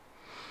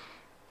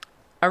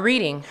A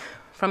reading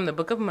from the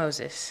book of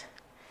Moses,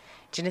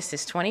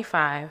 Genesis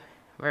 25,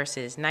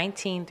 verses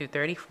 19 through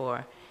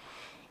 34,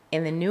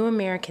 in the New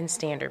American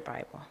Standard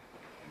Bible.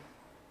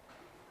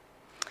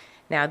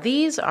 Now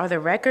these are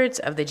the records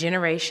of the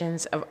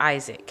generations of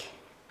Isaac,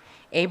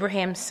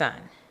 Abraham's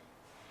son.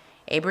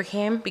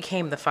 Abraham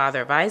became the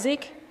father of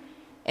Isaac,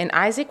 and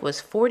Isaac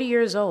was 40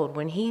 years old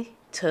when he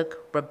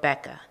took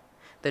Rebekah,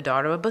 the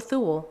daughter of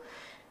Bethuel,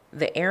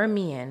 the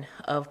Aramean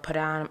of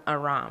Paddan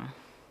Aram,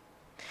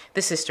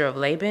 the sister of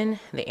Laban,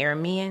 the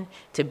Aramean,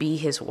 to be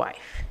his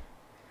wife.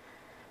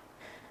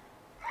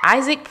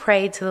 Isaac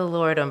prayed to the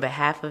Lord on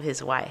behalf of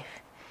his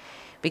wife,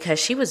 because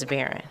she was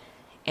barren,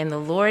 and the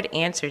Lord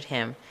answered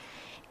him,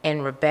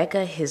 and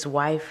Rebekah his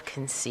wife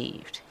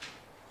conceived.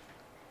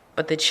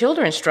 But the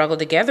children struggled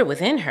together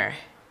within her,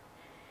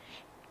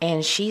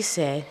 and she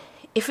said,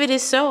 "If it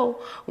is so,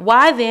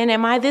 why then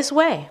am I this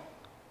way?"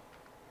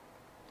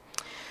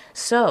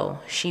 So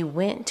she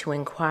went to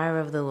inquire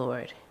of the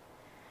Lord.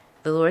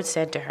 The Lord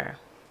said to her,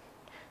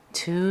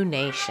 "Two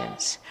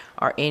nations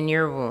are in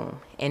your womb,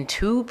 and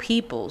two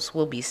peoples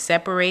will be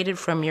separated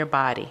from your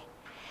body,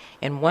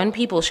 and one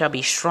people shall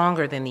be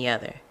stronger than the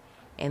other,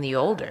 and the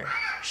older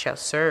shall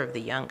serve the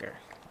younger."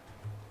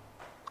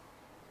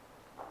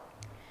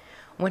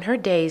 When her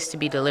days to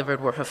be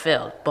delivered were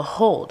fulfilled,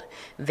 behold,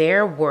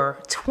 there were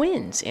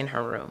twins in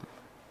her womb.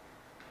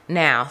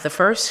 Now the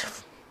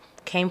first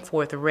came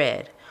forth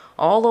red,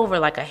 all over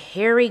like a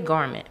hairy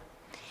garment,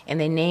 and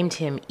they named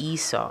him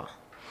Esau.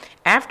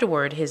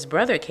 Afterward, his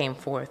brother came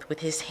forth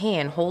with his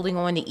hand holding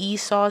on to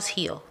Esau's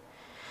heel.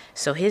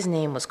 So his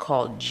name was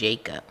called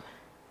Jacob.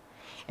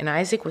 And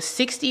Isaac was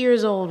 60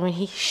 years old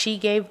when she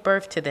gave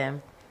birth to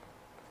them.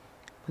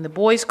 When the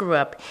boys grew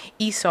up,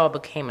 Esau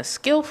became a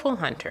skillful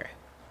hunter,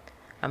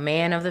 a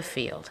man of the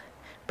field.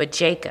 But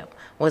Jacob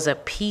was a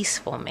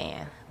peaceful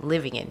man,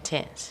 living in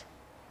tents.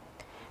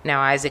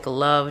 Now Isaac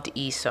loved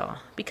Esau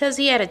because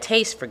he had a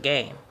taste for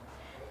game,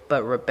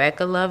 but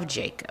Rebekah loved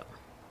Jacob.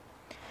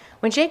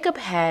 When Jacob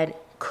had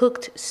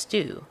cooked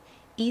stew,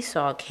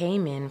 Esau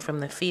came in from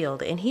the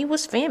field, and he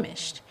was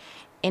famished.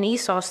 And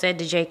Esau said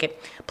to Jacob,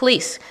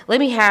 "Please, let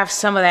me have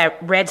some of that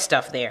red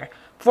stuff there,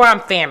 for I'm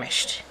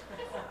famished."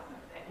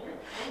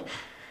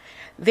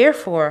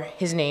 Therefore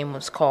his name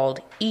was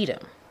called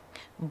Edom.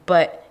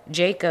 But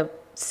Jacob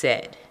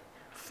said,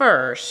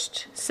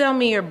 "First, sell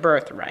me your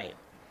birthright."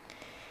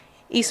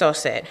 Esau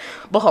said,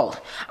 "Behold,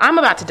 I'm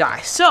about to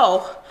die,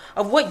 so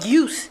of what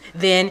use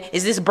then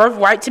is this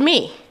birthright to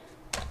me?"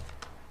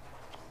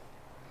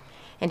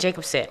 And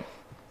Jacob said,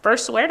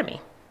 "First swear to me."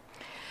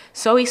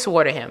 So he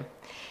swore to him,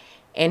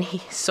 and he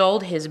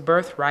sold his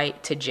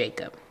birthright to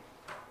Jacob.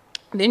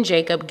 Then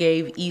Jacob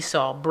gave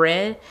Esau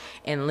bread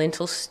and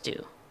lentil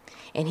stew,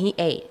 and he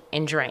ate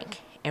and drank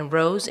and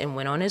rose and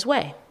went on his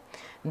way.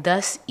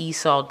 Thus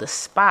Esau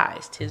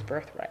despised his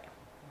birthright.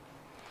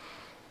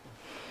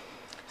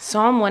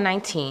 Psalm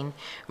 119,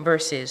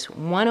 verses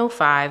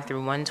 105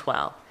 through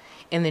 112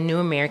 in the New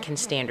American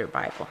Standard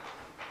Bible.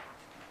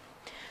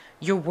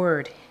 Your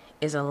word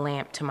is a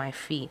lamp to my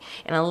feet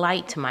and a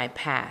light to my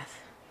path.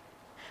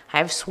 I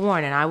have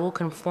sworn, and I will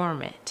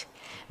confirm it,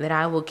 that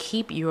I will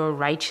keep your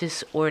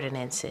righteous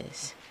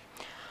ordinances.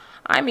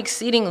 I am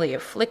exceedingly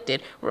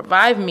afflicted.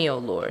 Revive me, O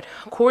Lord,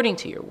 according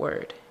to your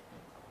word.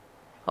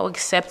 Oh,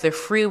 accept the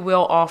free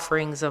will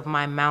offerings of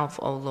my mouth,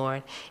 O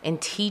Lord, and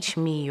teach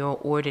me your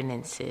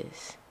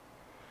ordinances.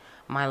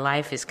 My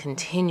life is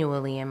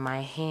continually in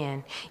my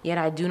hand, yet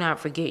I do not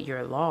forget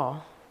your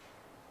law.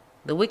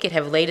 The wicked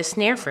have laid a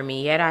snare for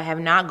me, yet I have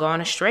not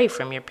gone astray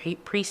from your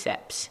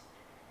precepts.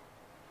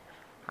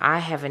 I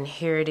have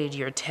inherited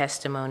your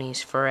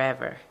testimonies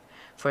forever,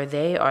 for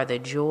they are the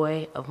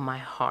joy of my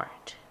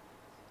heart.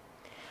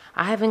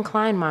 I have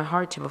inclined my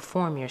heart to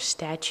perform your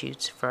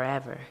statutes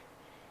forever,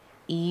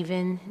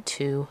 even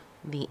to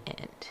the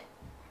end.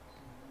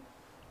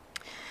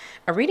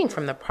 A reading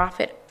from the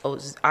prophet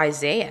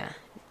Isaiah,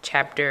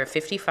 chapter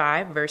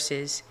 55,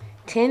 verses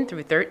 10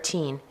 through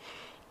 13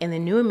 in the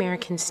New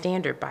American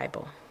Standard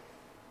Bible.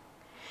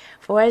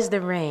 For as the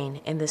rain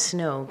and the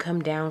snow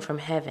come down from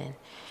heaven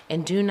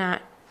and do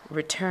not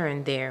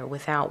return there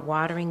without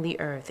watering the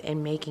earth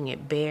and making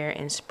it bear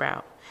and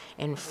sprout,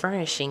 and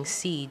furnishing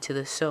seed to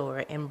the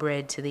sower and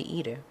bread to the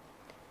eater,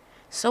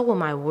 so will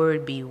my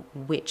word be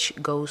which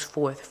goes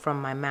forth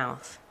from my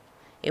mouth.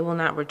 It will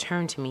not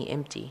return to me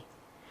empty,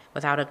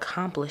 without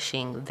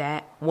accomplishing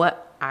that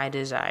what I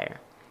desire,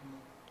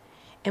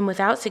 and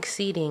without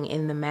succeeding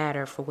in the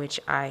matter for which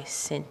I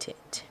sent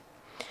it.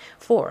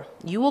 For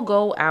you will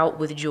go out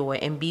with joy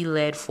and be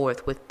led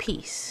forth with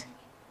peace.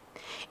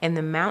 And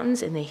the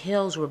mountains and the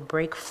hills will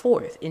break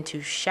forth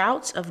into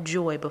shouts of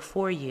joy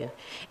before you,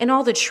 and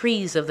all the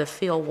trees of the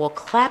field will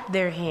clap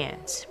their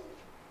hands.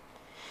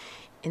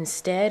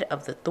 Instead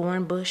of the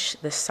thorn bush,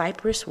 the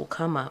cypress will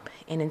come up,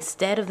 and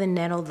instead of the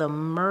nettle, the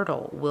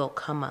myrtle will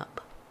come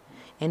up.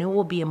 And it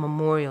will be a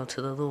memorial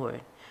to the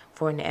Lord,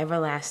 for an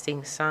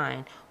everlasting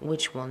sign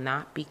which will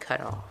not be cut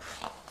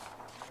off.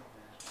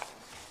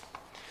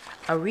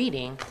 A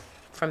reading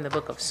from the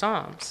book of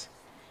Psalms,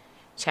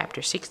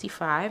 chapter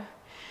 65,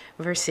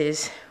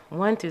 verses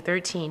 1 through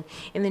 13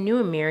 in the New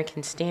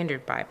American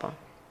Standard Bible.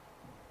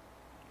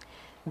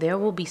 There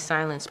will be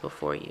silence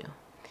before you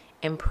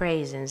and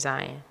praise in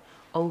Zion,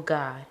 O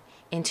God,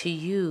 and to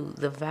you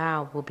the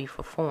vow will be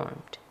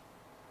performed.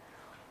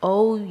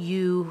 O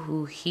you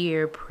who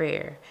hear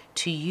prayer,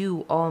 to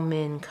you all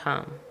men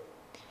come.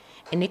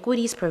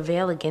 Iniquities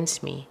prevail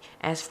against me.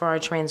 As for our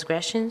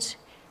transgressions,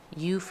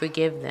 you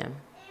forgive them.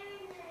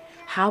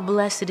 How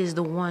blessed is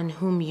the one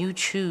whom you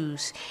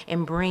choose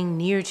and bring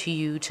near to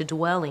you to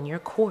dwell in your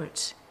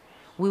courts.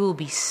 We will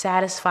be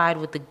satisfied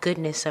with the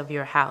goodness of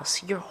your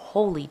house, your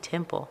holy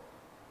temple.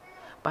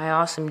 By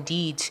awesome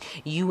deeds,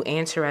 you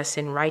answer us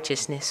in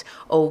righteousness,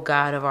 O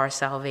God of our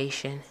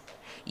salvation.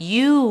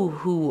 You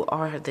who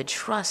are the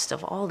trust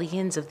of all the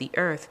ends of the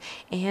earth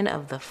and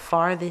of the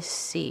farthest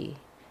sea,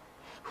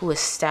 who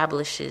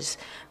establishes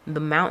the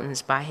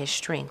mountains by his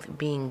strength,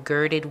 being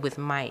girded with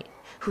might,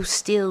 who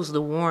stills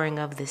the warring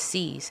of the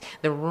seas,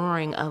 the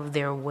roaring of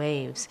their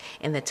waves,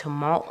 and the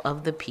tumult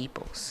of the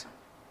peoples.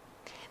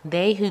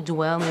 They who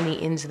dwell in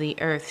the ends of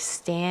the earth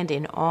stand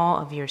in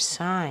awe of your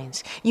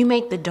signs. You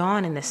make the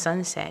dawn and the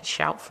sunset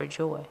shout for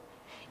joy.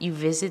 You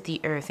visit the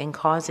earth and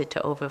cause it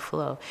to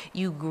overflow.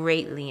 You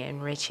greatly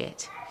enrich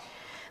it.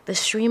 The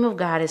stream of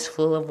God is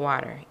full of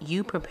water.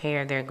 You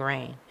prepare their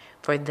grain,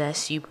 for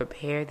thus you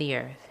prepare the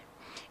earth.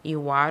 You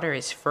water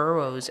its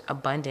furrows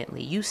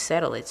abundantly. You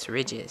settle its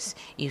ridges.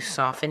 You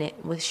soften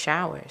it with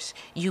showers.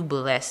 You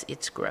bless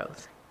its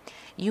growth.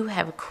 You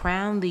have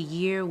crowned the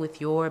year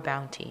with your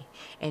bounty,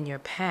 and your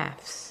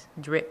paths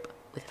drip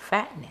with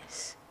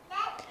fatness.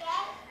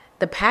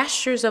 The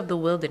pastures of the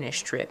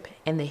wilderness drip,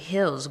 and the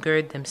hills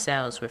gird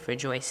themselves with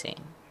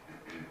rejoicing.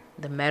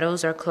 The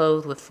meadows are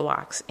clothed with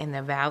flocks, and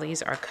the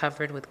valleys are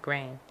covered with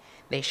grain.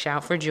 They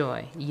shout for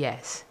joy.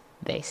 Yes,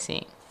 they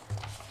sing.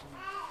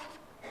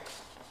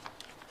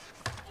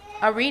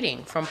 A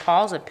reading from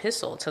Paul's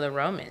epistle to the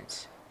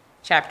Romans,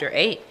 chapter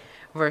 8,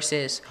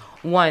 verses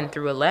 1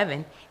 through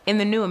 11 in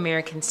the New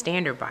American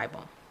Standard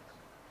Bible.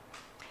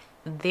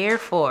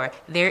 Therefore,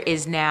 there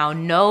is now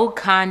no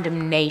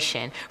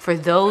condemnation for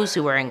those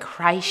who are in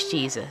Christ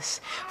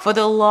Jesus. For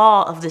the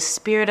law of the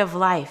Spirit of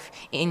life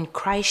in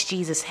Christ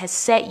Jesus has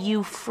set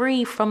you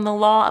free from the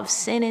law of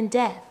sin and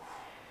death.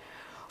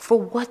 For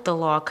what the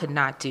law could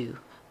not do,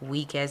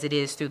 weak as it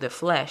is through the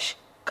flesh,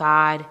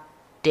 God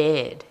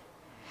did,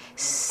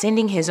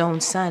 sending his own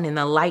Son in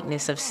the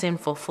likeness of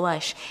sinful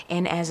flesh,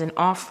 and as an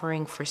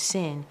offering for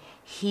sin,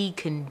 he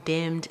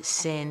condemned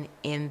sin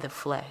in the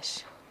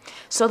flesh,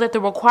 so that the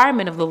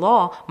requirement of the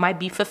law might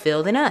be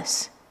fulfilled in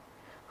us,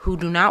 who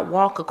do not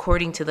walk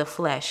according to the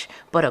flesh,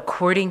 but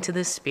according to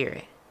the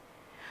Spirit.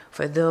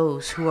 For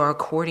those who are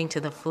according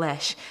to the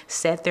flesh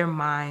set their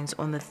minds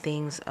on the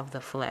things of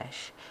the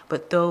flesh,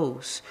 but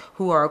those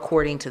who are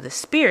according to the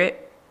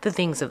Spirit, the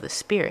things of the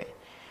Spirit.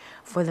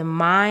 For the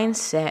mind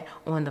set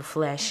on the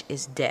flesh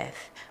is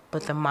death,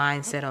 but the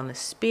mind set on the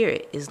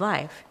Spirit is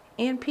life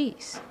and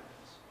peace.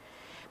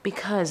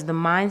 Because the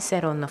mind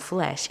set on the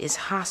flesh is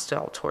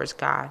hostile towards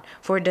God,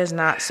 for it does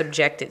not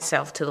subject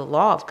itself to the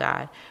law of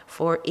God,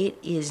 for it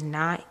is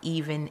not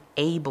even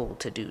able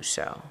to do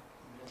so.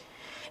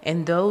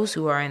 And those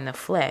who are in the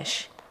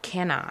flesh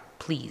cannot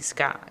please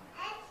God.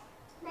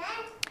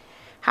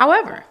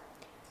 However,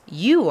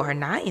 you are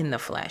not in the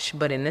flesh,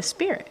 but in the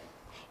Spirit,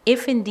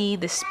 if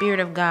indeed the Spirit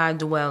of God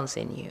dwells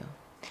in you.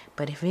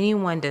 But if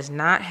anyone does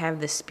not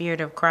have the Spirit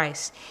of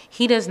Christ,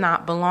 he does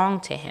not belong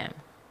to him.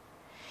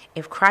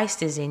 If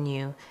Christ is in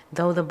you,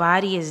 though the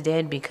body is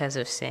dead because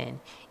of sin,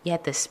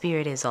 yet the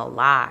Spirit is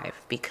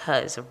alive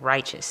because of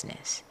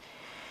righteousness.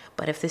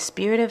 But if the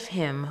Spirit of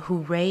him who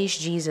raised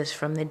Jesus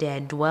from the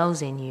dead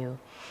dwells in you,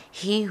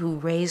 he who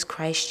raised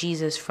Christ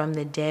Jesus from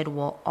the dead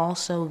will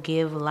also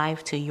give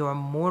life to your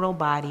mortal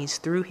bodies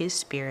through his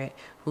Spirit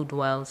who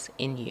dwells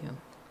in you.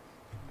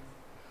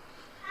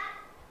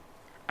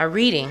 A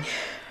reading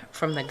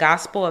from the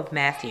Gospel of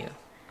Matthew,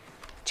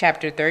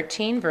 chapter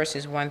 13,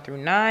 verses 1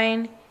 through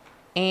 9,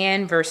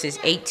 and verses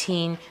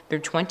 18 through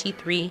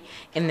 23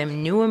 in the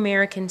New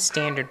American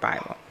Standard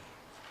Bible.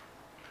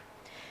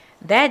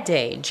 That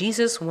day,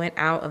 Jesus went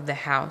out of the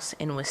house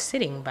and was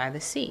sitting by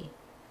the sea,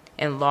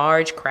 and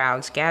large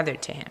crowds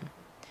gathered to him.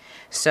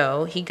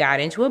 So he got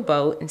into a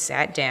boat and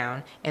sat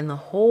down, and the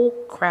whole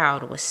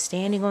crowd was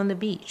standing on the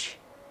beach.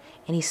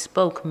 And he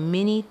spoke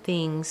many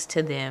things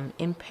to them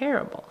in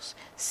parables,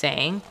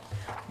 saying,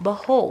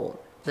 Behold,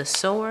 the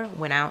sower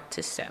went out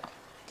to sow.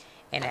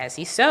 And as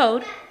he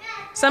sowed,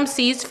 some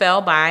seeds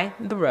fell by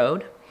the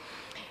road,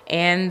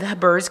 and the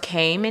birds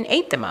came and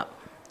ate them up.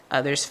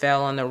 Others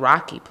fell on the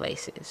rocky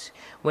places,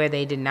 where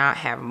they did not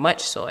have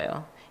much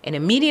soil, and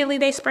immediately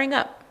they sprang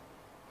up,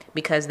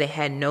 because they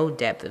had no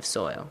depth of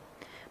soil.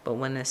 But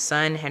when the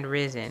sun had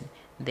risen,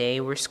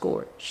 they were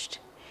scorched,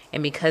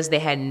 and because they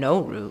had no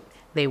root,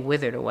 they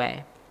withered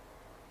away.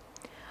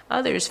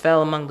 Others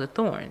fell among the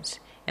thorns,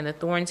 and the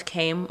thorns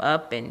came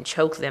up and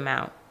choked them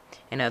out.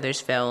 And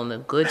others fell on the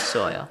good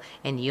soil,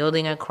 and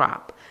yielding a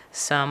crop,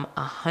 some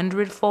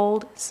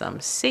 100-fold, some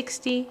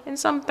 60, and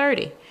some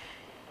 30.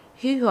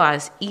 He who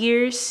has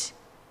ears,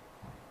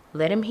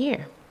 Let him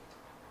hear.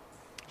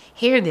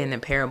 Hear then the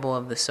parable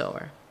of the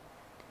sower.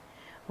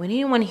 When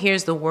anyone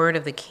hears the word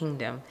of the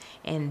kingdom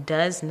and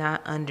does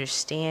not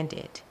understand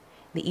it,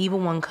 the evil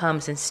one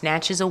comes and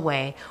snatches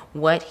away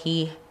what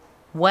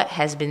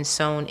has been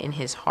sown in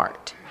his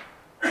heart.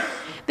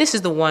 This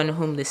is the one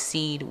whom the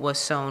seed was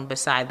sown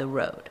beside the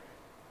road.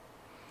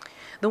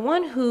 The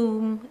one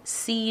whom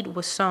seed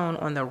was sown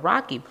on the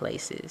rocky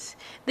places,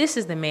 this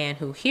is the man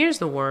who hears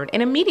the word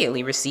and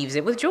immediately receives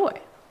it with joy.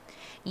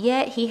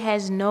 Yet he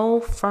has no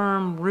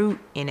firm root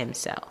in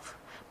himself,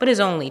 but is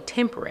only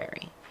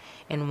temporary.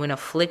 And when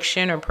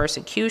affliction or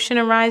persecution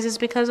arises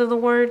because of the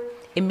word,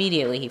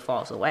 immediately he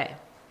falls away.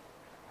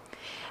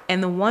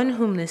 And the one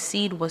whom the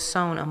seed was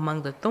sown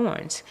among the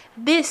thorns,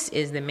 this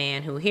is the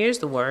man who hears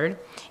the word,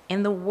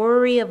 and the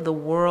worry of the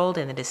world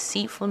and the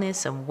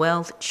deceitfulness of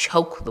wealth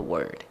choke the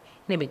word,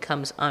 and it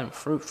becomes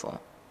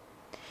unfruitful.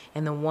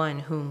 And the one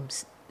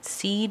whose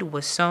seed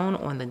was sown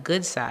on the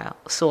good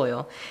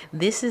soil,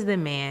 this is the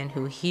man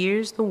who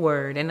hears the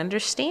word and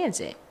understands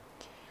it,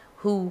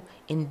 who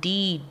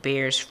indeed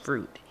bears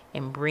fruit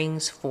and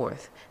brings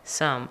forth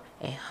some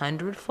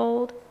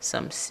 100-fold,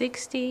 some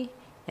 60,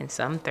 and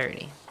some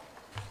 30.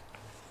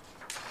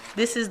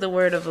 This is the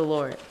word of the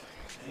Lord.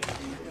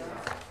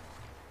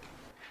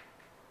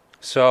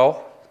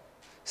 So,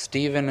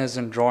 Stephen is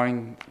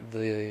enjoying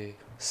the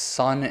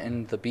sun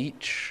and the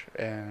beach,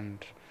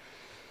 and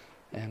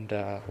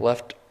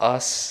left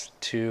us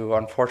to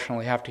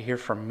unfortunately have to hear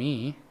from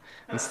me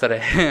instead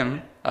of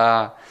him.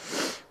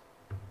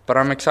 But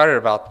I'm excited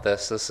about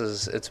this.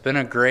 It's been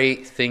a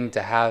great thing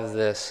to have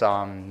this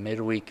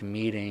midweek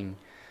meeting,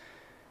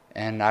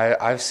 and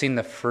I've seen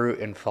the fruit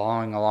in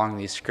following along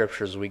these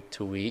scriptures week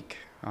to week.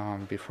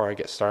 Before I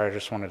get started, I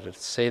just wanted to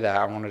say that.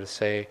 I wanted to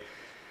say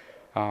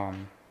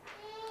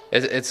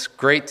it's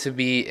great to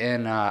be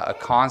in a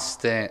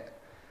constant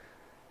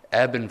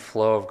ebb and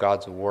flow of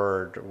God's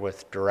word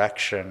with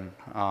direction,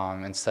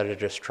 instead of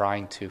just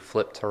trying to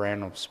flip to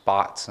random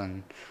spots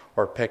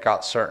or pick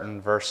out certain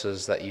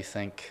verses that you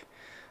think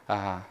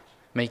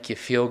make you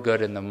feel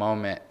good in the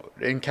moment.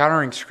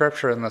 Encountering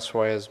scripture in this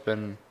way has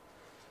been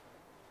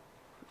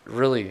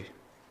really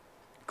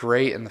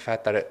great in the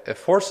fact that it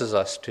forces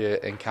us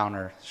to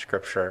encounter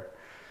scripture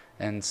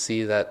and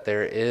see that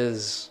there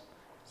is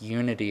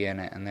unity in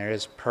it and there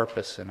is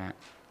purpose in it.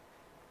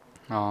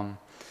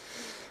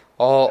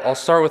 I'll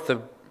start with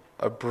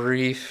a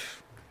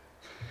brief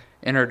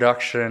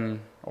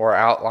introduction or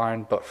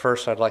outline, but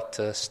first I'd like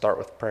to start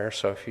with prayer.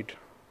 So if you'd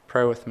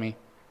pray with me.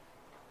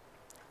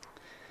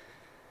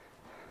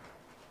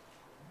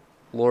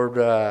 Lord,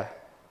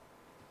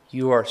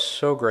 you are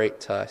so great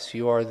to us.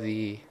 You are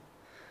the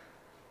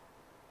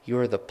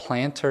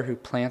planter who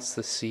plants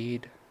the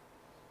seed.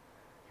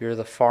 You're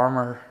the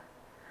farmer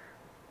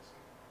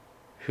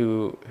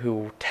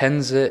who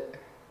tends it.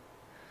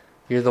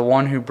 You're the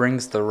one who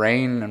brings the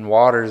rain and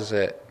waters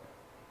it.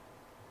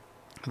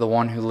 The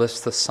one who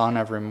lifts the sun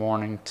every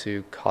morning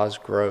to cause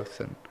growth.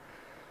 And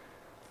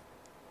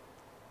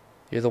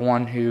you're the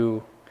one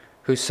who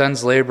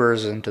sends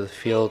laborers into the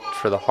field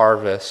for the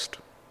harvest.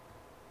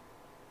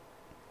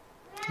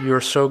 You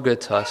are so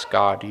good to us,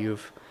 God.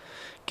 You've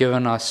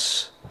given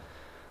us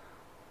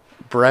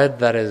bread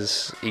that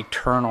is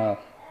eternal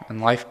and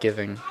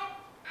life-giving.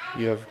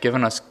 You have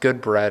given us good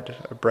bread,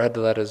 a bread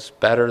that is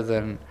better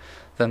than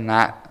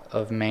that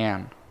of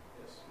man.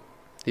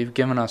 You've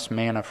given us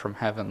manna from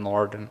heaven,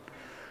 Lord,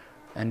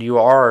 and you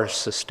are our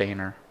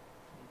sustainer.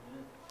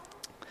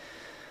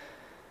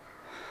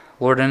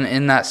 Lord,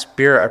 in that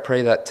spirit, I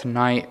pray that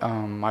tonight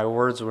my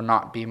words would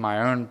not be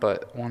my own,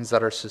 but ones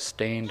that are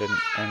sustained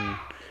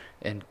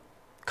and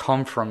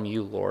come from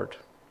you, Lord.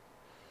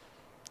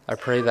 I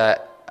pray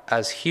that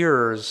as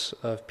hearers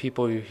of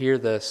people who hear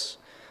this,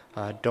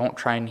 don't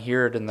try and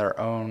hear it in their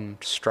own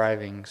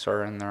strivings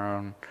or in their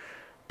own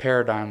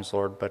paradigms,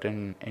 Lord, but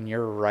in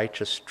your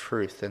righteous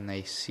truth, and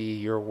they see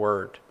your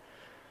word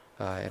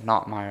and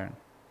not my own.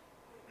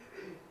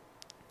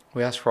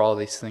 We ask for all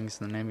these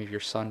things in the name of your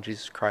Son,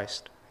 Jesus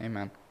Christ.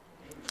 Amen.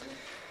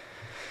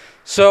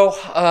 So,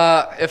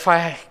 if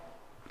I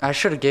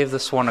should have gave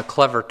this one a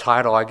clever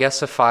title. I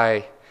guess if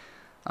I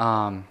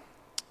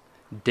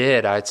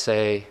did, I'd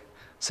say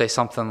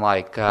something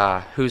like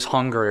who's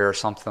hungry or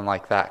something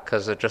like that,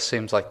 because it just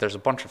seems like there's a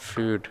bunch of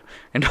food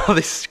in all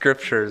these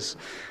scriptures.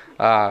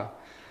 But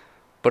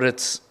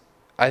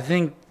I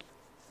think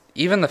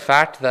even the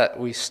fact that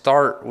we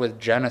start with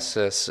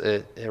Genesis,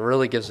 it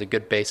really gives a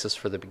good basis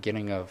for the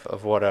beginning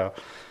of what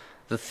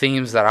the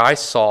themes that I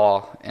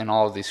saw in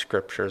all of these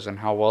scriptures and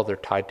how well they're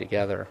tied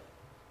together.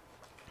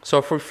 So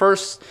if we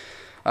first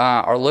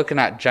are looking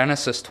at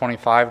Genesis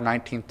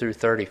 25:19 through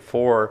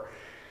 34,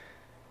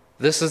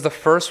 this is the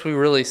first we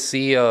really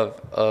see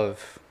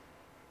of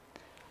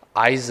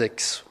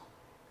Isaac's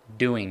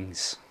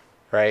doings,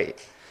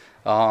 right?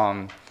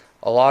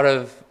 A lot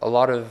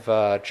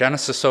of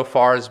Genesis so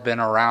far has been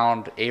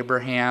around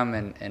Abraham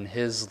and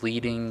his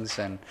leadings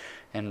and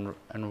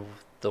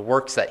the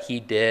works that he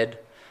did.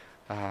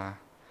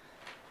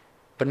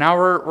 But now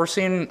we're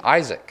seeing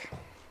Isaac.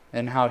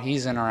 and how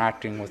he's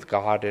interacting with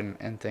God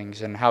and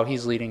things, and how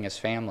he's leading his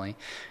family.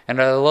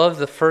 And I love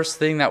the first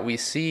thing that we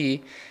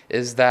see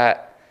is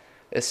that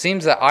it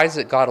seems that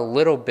Isaac got a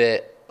little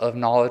bit of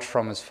knowledge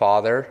from his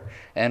father,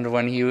 and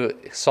when he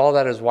saw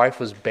that his wife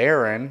was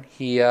barren,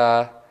 he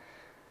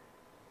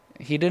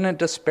didn't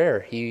despair.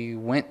 He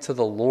went to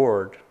the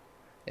Lord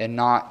and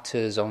not to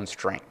his own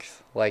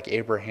strength, like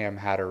Abraham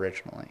had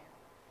originally.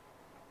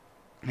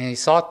 And he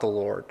sought the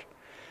Lord,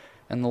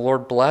 and the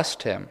Lord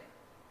blessed him.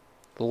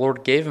 The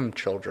Lord gave him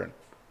children.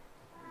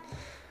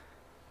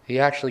 He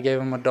actually gave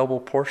him a double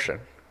portion,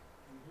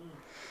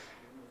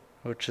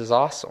 which is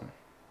awesome.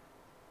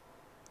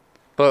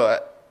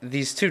 But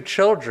these two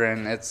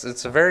children,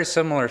 it's a very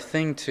similar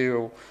thing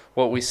to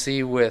what we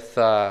see with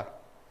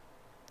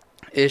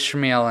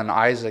Ishmael and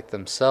Isaac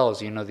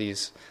themselves. You know,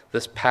 this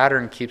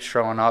pattern keeps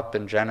showing up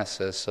in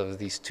Genesis of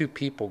these two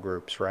people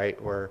groups, right?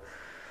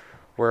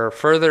 Where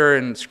further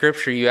in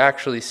Scripture you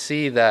actually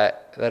see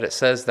that it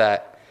says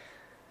that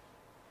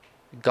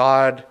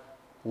God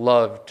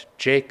loved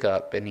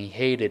Jacob and he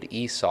hated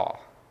Esau.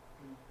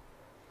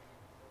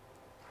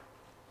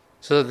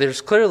 So there's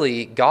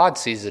clearly, God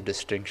sees a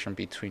distinction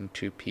between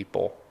two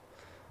people.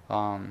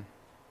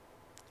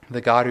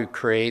 The God who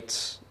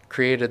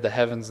created the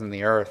heavens and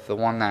the earth, the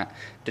one that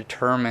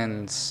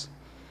determines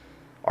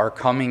our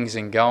comings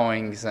and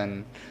goings,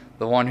 and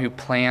the one who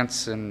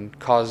plants and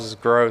causes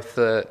growth,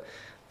 the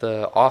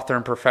author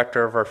and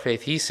perfecter of our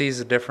faith, he sees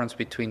a difference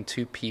between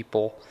two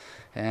people.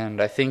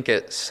 And I think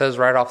it says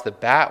right off the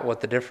bat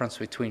what the difference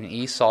between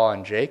Esau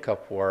and Jacob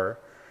were.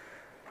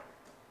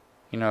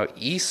 You know,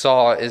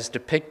 Esau is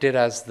depicted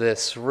as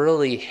this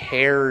really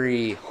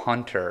hairy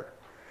hunter,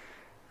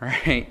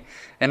 right?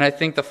 And I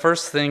think the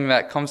first thing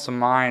that comes to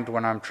mind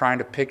when I'm trying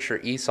to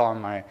picture Esau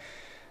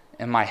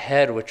in my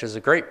head, which is a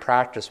great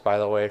practice, by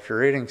the way, if you're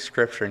reading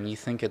Scripture and you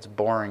think it's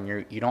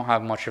boring, you don't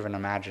have much of an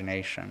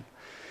imagination.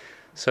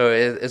 So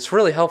it's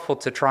really helpful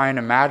to try and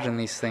imagine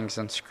these things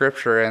in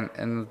Scripture.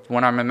 And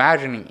when I'm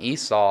imagining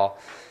Esau,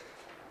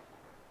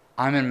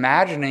 I'm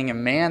imagining a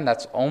man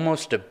that's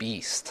almost a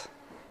beast,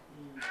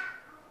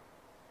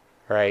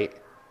 right?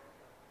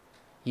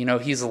 You know,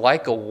 he's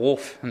like a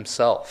wolf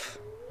himself,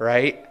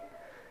 right?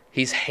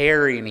 He's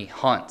hairy and he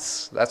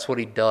hunts. That's what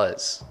he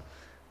does.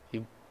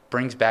 He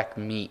brings back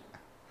meat.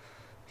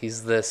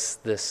 He's this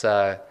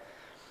I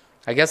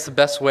guess the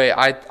best way,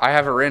 I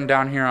have it written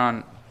down here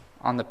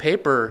on the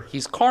paper,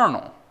 he's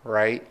carnal,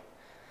 right?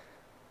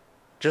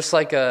 Just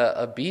like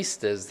a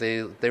beast is.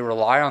 They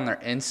rely on their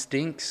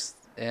instincts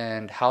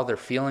and how they're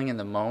feeling in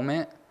the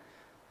moment.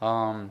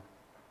 You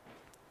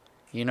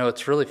know,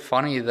 it's really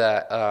funny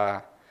that,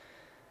 I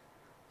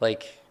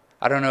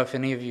don't know if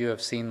any of you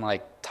have seen,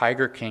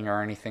 Tiger King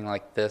or anything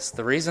like this.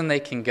 The reason they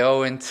can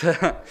go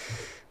into...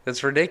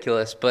 it's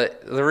ridiculous,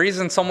 but the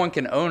reason someone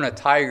can own a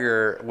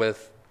tiger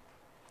with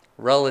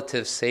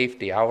relative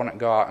safety... I wouldn't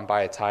go out and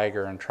buy a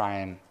tiger and try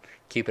and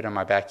keep it in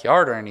my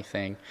backyard or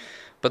anything.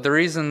 But the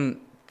reason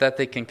that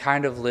they can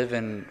kind of live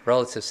in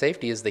relative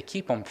safety is they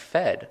keep them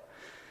fed,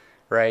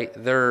 right?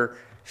 They're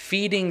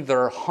feeding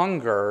their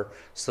hunger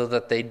so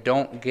that they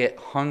don't get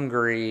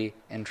hungry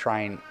and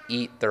try and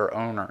eat their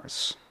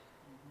owners.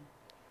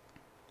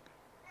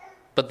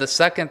 But the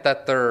second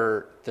that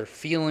their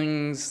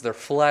feelings, their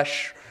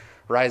flesh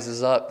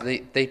rises up,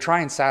 they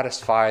try and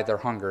satisfy their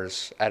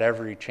hungers at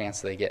every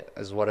chance they get,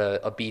 is what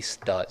a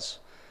beast does.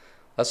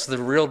 That's the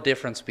real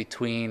difference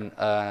between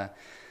a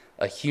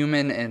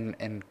human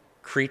and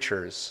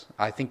creatures.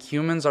 I think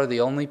humans are the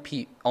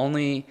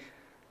only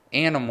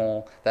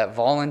animal that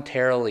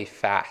voluntarily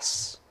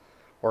fasts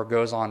or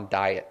goes on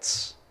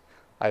diets.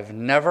 I've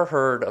never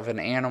heard of an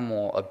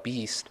animal, a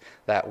beast,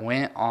 that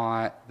went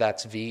on,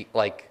 that's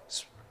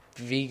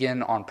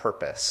vegan on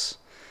purpose.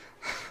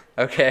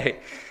 Okay?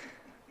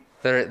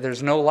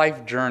 There's no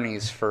life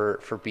journeys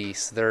for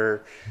beasts.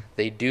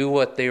 They do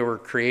what they were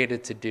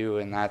created to do,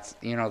 and that's,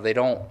 you know, they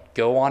don't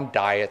go on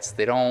diets.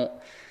 They don't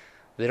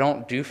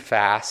do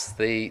fasts.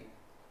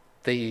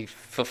 They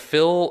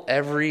fulfill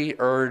every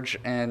urge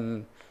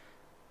and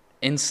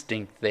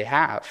instinct they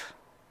have.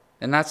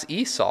 And that's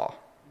Esau.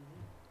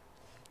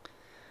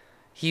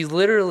 He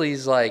literally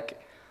is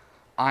like,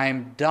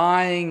 I'm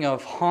dying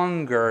of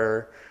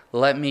hunger,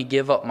 let me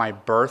give up my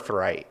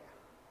birthright.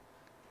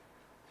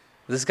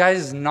 This guy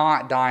is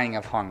not dying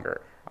of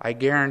hunger. I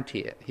guarantee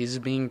it. He's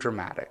being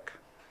dramatic.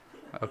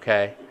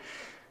 Okay?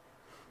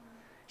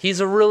 He's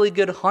a really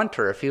good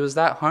hunter. If he was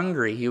that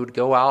hungry, he would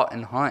go out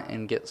and hunt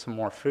and get some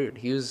more food.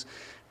 He was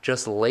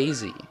just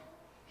lazy.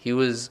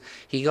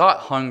 He got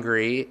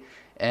hungry,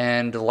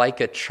 and like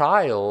a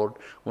child,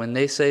 when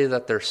they say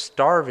that they're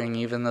starving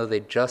even though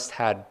they just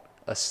had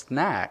a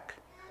snack,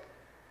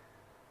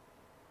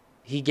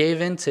 he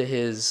gave in to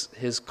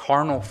his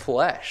carnal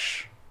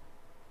flesh.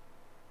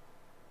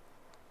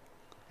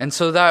 And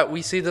so that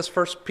we see this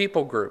first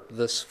people group,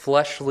 this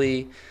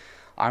fleshly,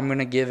 I'm going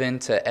to give in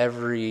to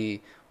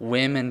every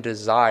whim and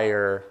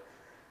desire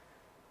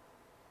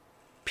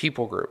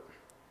people group.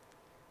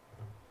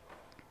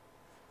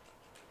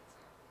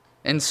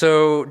 And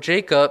so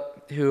Jacob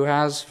who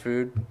has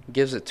food,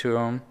 gives it to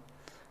him.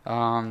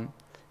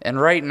 And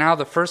right now,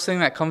 the first thing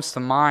that comes to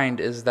mind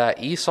is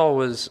that Esau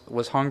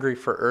was hungry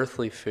for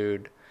earthly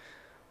food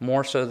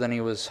more so than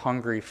he was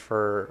hungry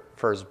for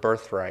his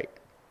birthright.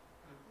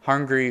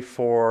 Hungry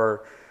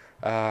for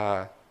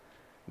the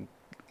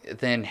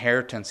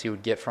inheritance he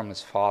would get from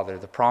his father,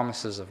 the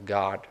promises of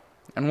God.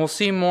 And we'll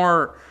see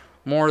more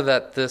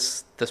that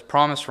this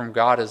promise from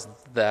God is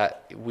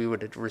that we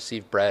would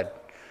receive bread,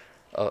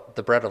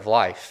 the bread of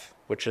life,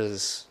 which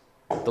is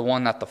the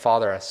one that the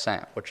Father has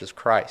sent, which is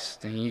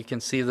Christ. And you can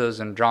see those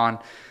in John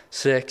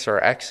 6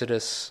 or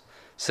Exodus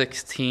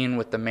 16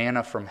 with the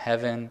manna from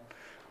heaven.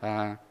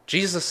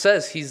 Jesus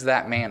says he's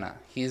that manna.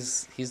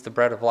 He's the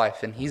bread of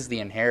life, and he's the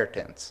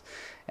inheritance.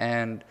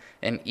 And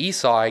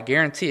Esau, I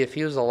guarantee if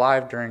he was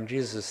alive during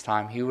Jesus'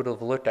 time, he would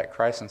have looked at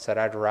Christ and said,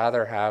 I'd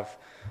rather have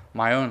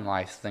my own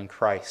life than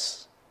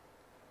Christ.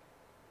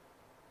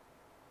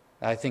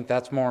 I think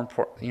that's more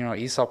important.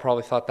 Esau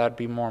probably thought that'd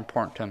be more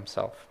important to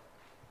himself.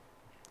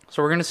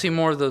 So we're going to see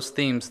more of those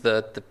themes,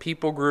 the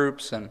people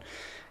groups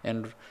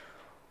and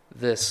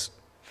this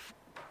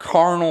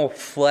carnal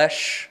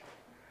flesh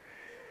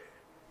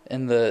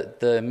and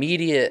the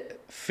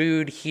immediate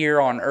food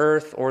here on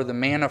earth, or the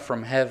manna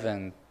from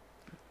heaven,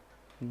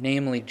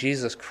 namely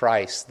Jesus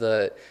Christ,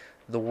 the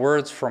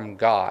words from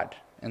God,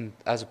 and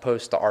as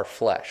opposed to our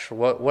flesh.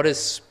 What is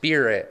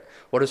spirit?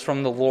 What is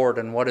from the Lord,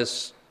 and what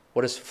is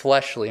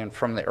fleshly and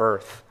from the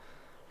earth?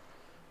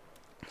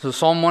 So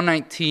Psalm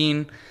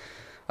 119.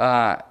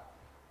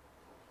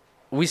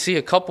 We see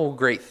a couple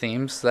great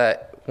themes.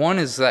 One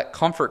is that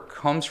comfort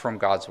comes from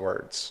God's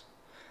words.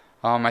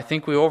 I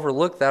think we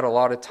overlook that a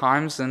lot of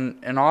times,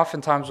 and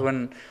oftentimes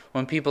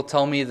when people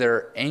tell me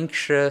they're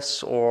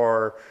anxious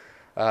or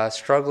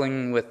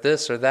struggling with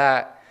this or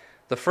that,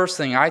 the first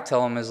thing I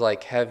tell them is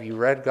like, have you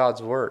read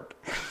God's word?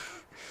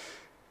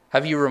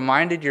 Have you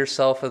reminded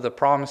yourself of the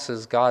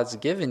promises God's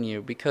given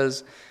you?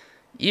 Because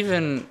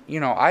even,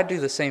 I do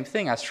the same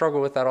thing. I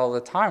struggle with that all the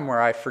time,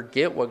 where I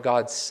forget what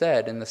God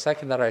said. And the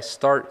second that I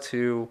start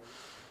to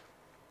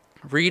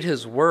read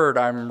his word,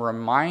 I'm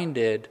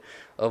reminded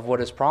of what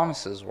his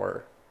promises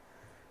were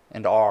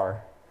and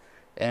are.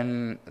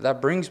 And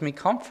that brings me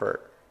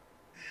comfort.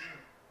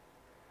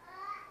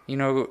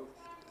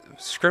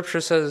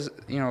 Scripture says,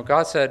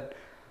 God said,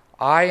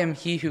 I am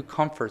he who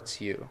comforts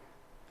you.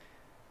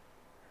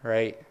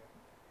 Right?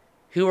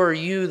 Who are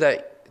you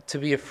that to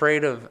be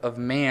afraid of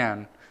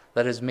man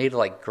that is made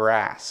like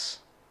grass?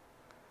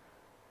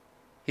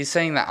 He's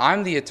saying that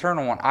I'm the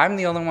eternal one. I'm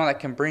the only one that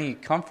can bring you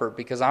comfort,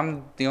 because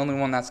I'm the only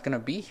one that's going to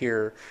be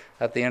here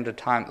at the end of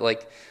time.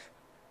 Like,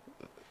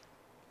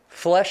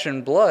 flesh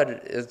and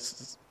blood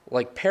is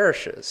like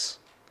perishes.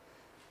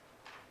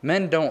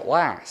 Men don't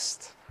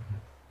last.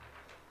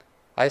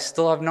 I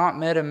still have not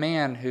met a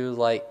man who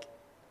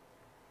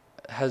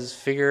has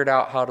figured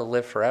out how to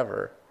live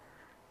forever.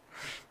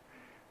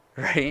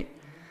 Right?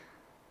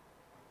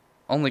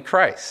 Only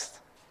Christ.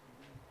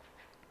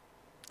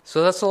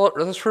 So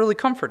that's really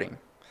comforting.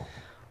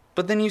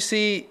 But then you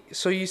see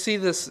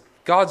this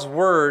God's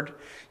word,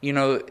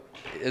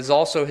 is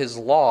also his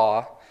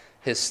law,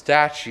 his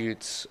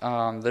statutes.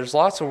 There's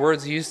lots of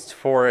words used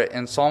for it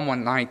in Psalm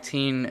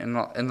 119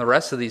 and the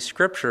rest of these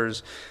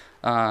scriptures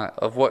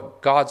of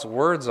what God's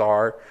words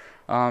are.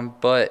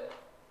 But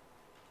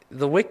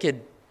the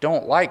wicked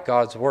don't like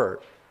God's word.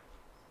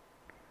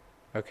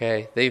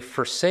 Okay? They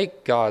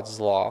forsake God's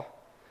law.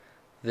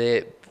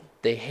 They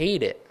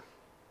hate it.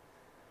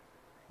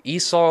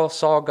 Esau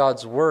saw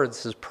God's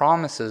words, his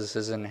promises,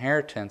 his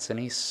inheritance, and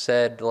he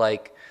said,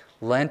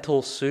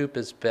 lentil soup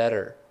is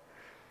better.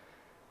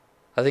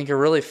 I think a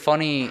really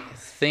funny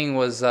thing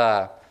was,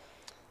 right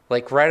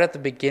at the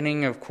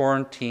beginning of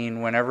quarantine,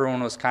 when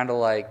everyone was kind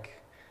of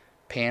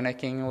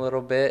panicking a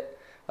little bit,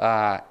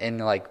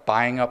 and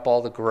buying up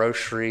all the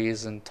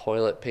groceries and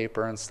toilet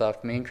paper and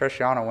stuff, me and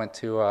Cristiano went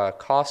to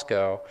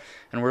Costco,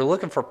 and we were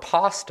looking for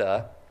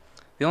pasta.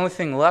 The only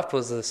thing left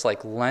was this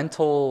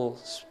lentil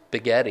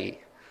spaghetti.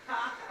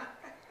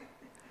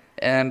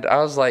 And I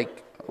was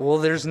like, well,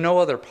 there's no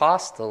other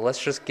pasta. Let's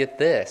just get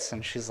this.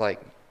 And she's like,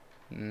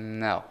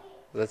 no,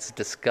 that's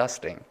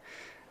disgusting.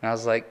 And I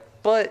was like,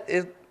 but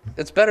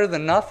it's better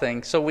than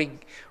nothing. So we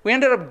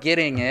ended up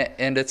getting it,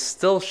 and it's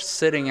still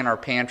sitting in our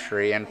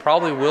pantry and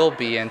probably will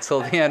be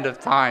until the end of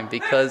time,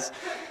 because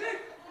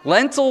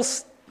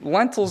lentils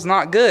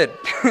not good.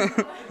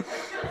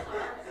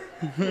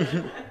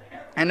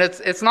 And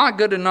it's not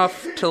good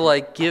enough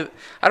to give.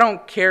 I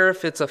don't care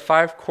if it's a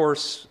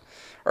 5-course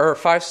or a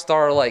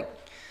 5-star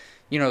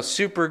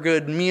super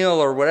good meal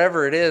or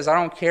whatever it is. I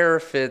don't care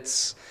if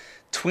it's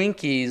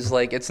Twinkies.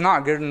 It's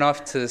not good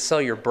enough to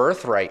sell your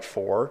birthright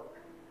for.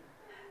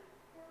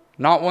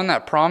 Not one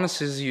that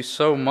promises you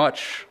so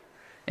much.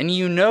 And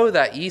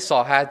that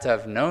Esau had to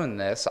have known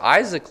this.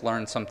 Isaac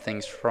learned some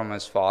things from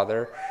his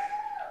father.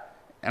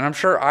 And I'm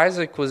sure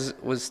Isaac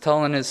was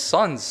telling his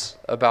sons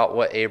about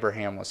what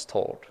Abraham was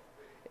told.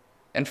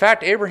 In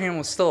fact, Abraham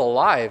was still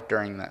alive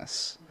during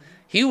this.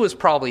 He was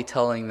probably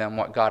telling them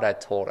what God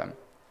had told him.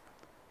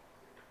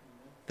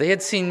 They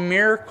had seen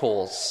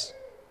miracles.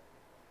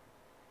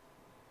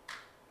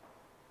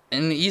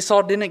 And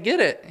Esau didn't get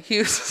it. He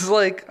was just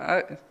like,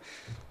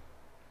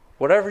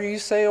 whatever you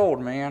say, old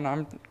man,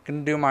 I'm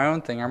going to do my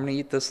own thing. I'm going to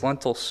eat this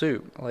lentil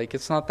soup. Like,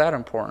 it's not that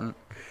important.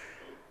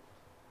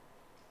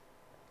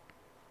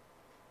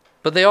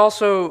 But they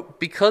also,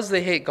 because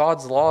they hate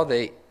God's law,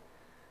 they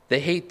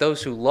hate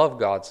those who love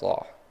God's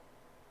law.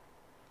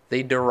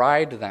 They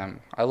deride them.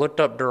 I looked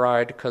up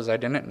deride because I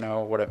didn't know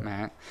what it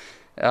meant.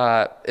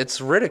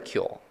 It's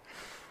ridicule.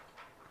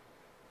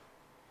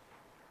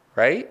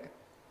 Right?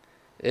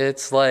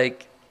 It's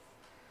like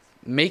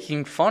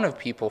making fun of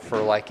people for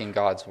liking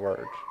God's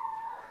word.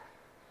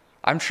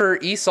 I'm sure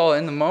Esau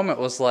in the moment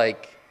was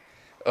like,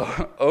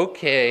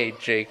 okay,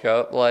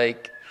 Jacob,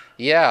 like,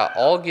 yeah,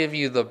 I'll give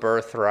you the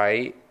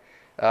birthright.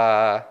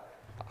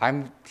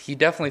 He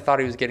definitely thought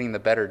he was getting the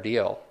better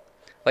deal.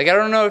 Like, I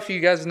don't know if you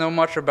guys know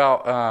much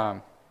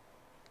about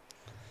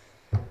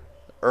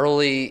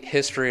early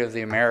history of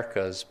the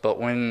Americas, but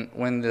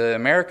when the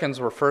Americans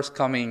were first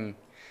coming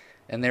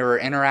and they were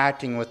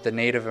interacting with the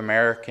Native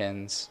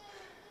Americans,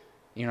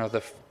 you know,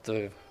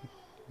 the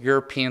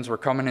Europeans were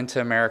coming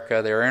into America,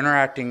 they were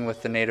interacting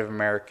with the Native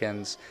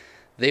Americans,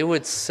 they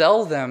would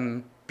sell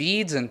them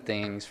beads and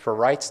things for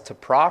rights to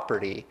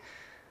property.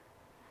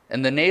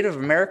 And the Native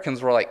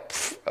Americans were like,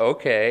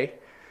 okay,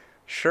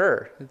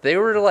 sure. They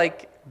were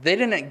like, they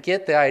didn't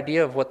get the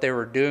idea of what they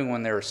were doing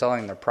when they were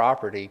selling their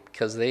property,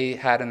 because they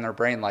had in their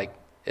brain, like,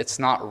 it's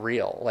not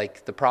real.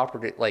 Like, the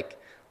property, like,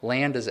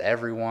 land is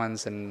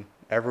everyone's and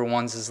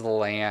everyone's is the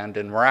land,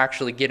 and we're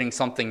actually getting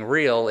something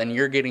real and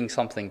you're getting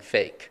something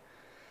fake,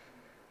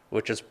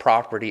 which is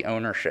property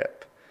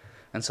ownership.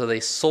 And so they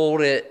sold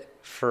it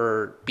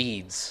for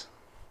beads.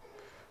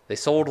 They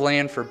sold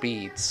land for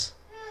beads.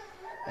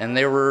 And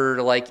they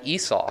were like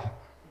Esau,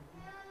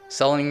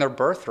 selling their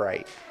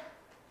birthright.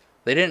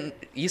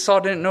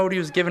 Esau didn't know what he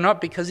was giving up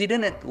because he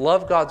didn't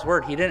love God's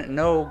word. He didn't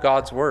know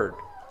God's word.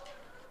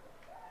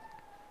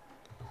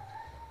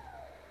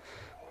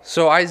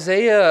 So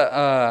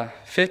Isaiah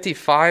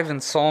 55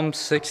 and Psalm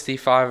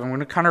 65, I'm going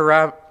to kind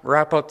of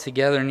wrap up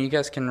together, and you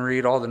guys can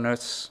read all the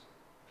notes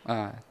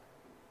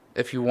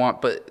if you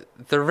want. But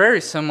they're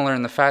very similar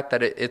in the fact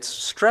that it's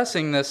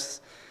stressing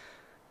this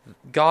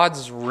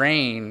God's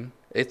reign.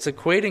 It's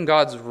equating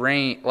God's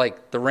reign,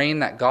 like the reign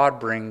that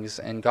God brings,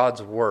 and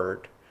God's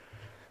word.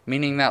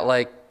 Meaning that,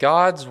 like,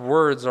 God's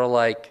words are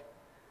like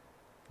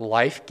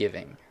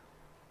life-giving.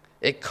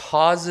 It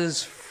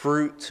causes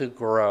fruit to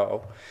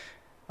grow.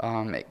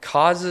 It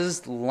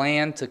causes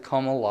land to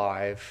come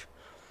alive.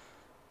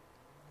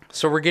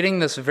 So we're getting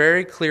this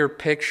very clear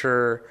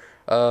picture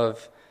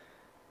of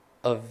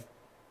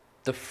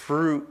the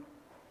fruit,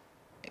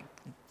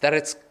 that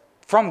it's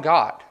from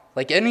God.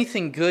 Like,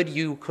 anything good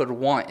you could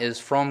want is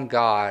from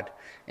God,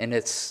 and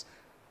it's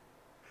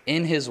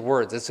in His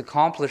words. It's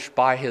accomplished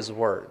by His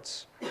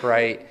words,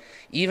 right?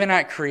 Even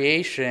at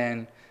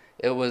creation,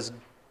 it was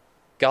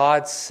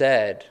God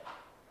said,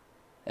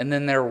 and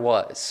then there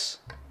was.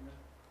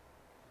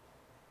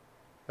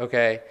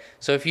 Okay?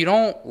 So if you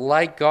don't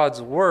like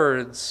God's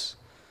words,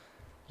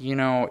 you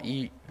know,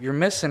 you're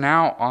missing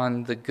out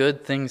on the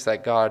good things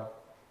that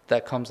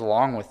comes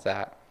along with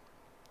that.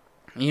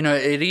 You know,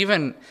 it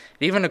even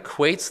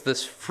equates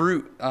this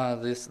fruit,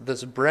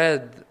 this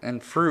bread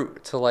and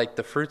fruit, to like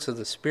the fruits of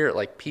the Spirit,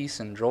 like peace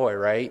and joy,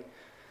 right?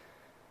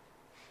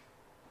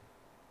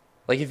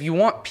 Like, if you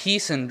want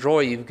peace and joy,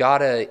 you've got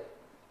to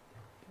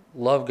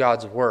love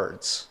God's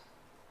words.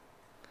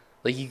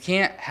 Like, you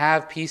can't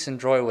have peace and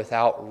joy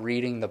without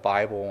reading the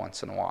Bible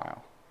once in a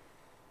while,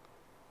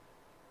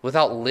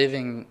 without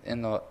living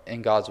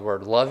in God's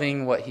word,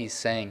 loving what He's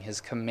saying,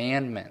 His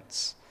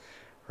commandments,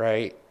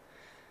 right?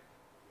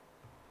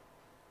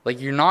 Like,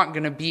 you're not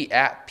going to be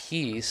at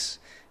peace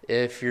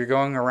if you're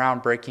going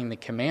around breaking the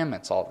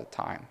commandments all the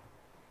time.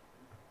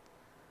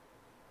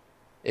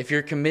 If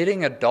you're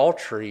committing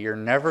adultery, you're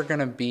never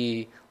going to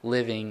be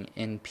living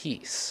in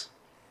peace.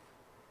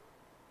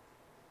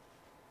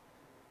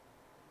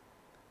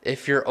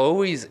 If you're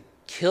always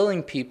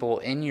killing people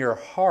in your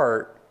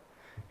heart,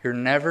 you're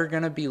never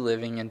going to be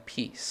living in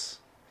peace.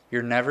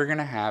 You're never going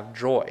to have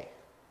joy.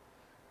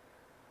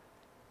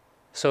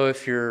 So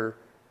if you're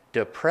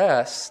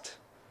depressed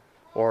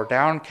or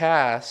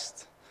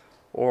downcast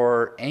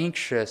or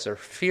anxious or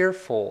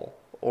fearful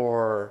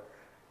or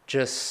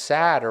just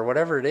sad or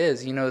whatever it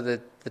is, you know,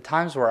 the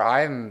times where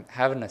I'm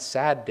having a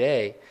sad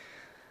day,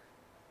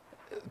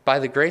 by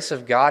the grace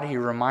of God, He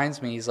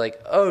reminds me, He's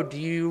like, oh, do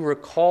you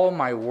recall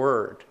my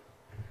word?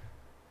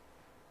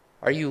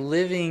 Are you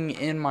living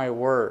in my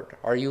word?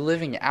 Are you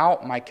living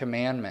out my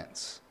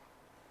commandments?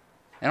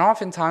 And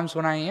oftentimes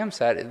when I am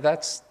sad,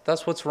 that's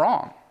what's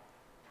wrong.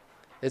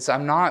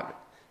 I'm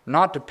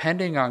not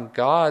depending on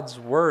God's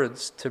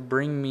words to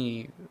bring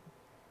me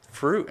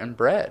fruit and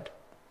bread.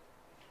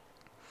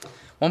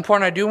 One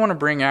point I do want to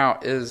bring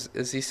out is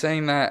he's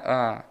saying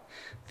that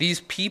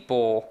these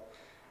people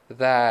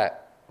that,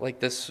 like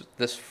this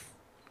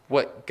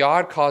what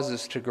God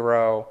causes to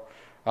grow,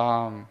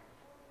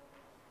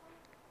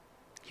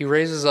 he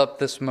raises up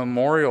this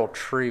memorial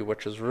tree,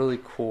 which is really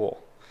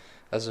cool,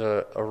 as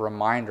a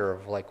reminder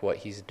of like what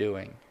he's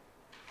doing.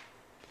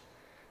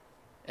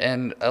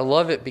 And I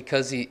love it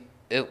because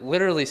it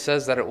literally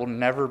says that it will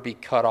never be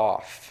cut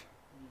off.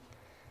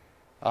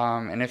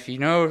 And if you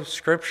know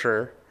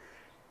Scripture,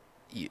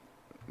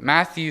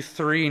 Matthew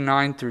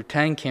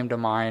 3:9-10 came to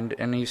mind,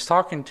 and he's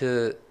talking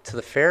to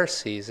the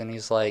Pharisees, and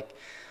he's like,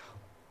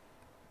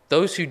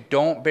 those who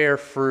don't bear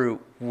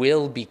fruit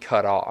will be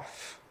cut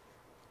off.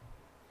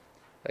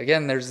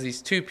 Again, there's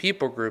these two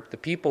people group, the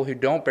people who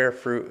don't bear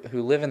fruit,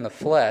 who live in the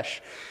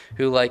flesh,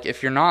 who like,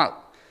 if you're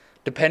not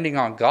depending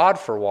on God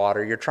for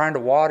water, you're trying to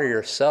water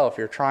yourself,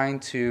 you're trying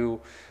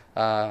to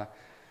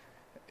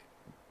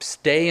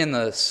stay in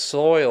the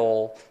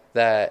soil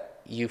that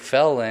you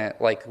fell in,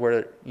 like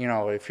where,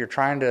 if you're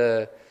trying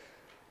to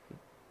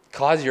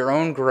cause your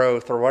own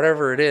growth or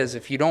whatever it is,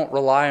 if you don't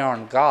rely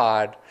on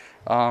God,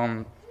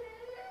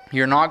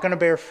 you're not going to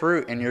bear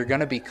fruit and you're going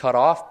to be cut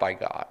off by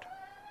God.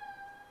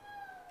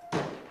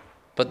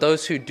 But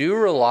those who do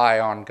rely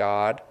on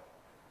God,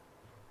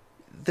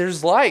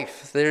 there's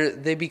life.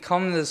 They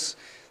become this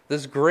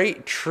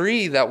great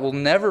tree that will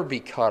never be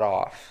cut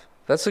off.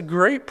 That's a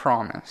great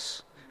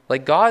promise.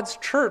 Like God's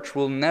church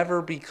will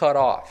never be cut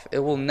off. It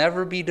will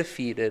never be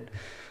defeated.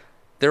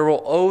 There will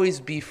always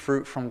be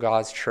fruit from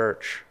God's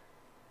church.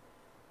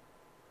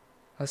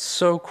 That's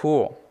so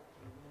cool.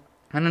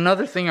 And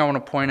another thing I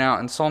want to point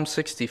out in Psalm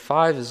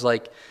 65 is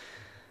like,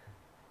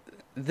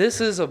 this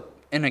is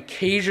an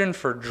occasion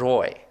for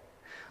joy.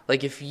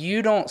 Like if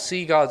you don't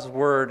see God's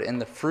word and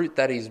the fruit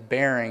that he's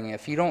bearing,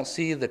 if you don't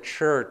see the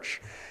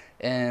church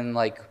and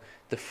like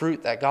the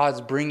fruit that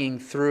God's bringing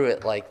through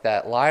it, like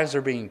that lives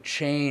are being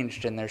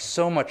changed and there's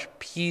so much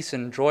peace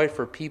and joy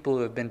for people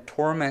who have been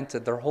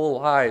tormented their whole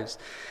lives.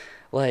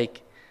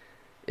 Like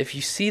if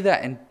you see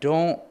that and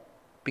don't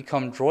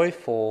become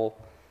joyful,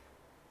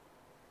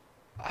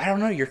 I don't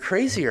know, you're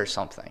crazy or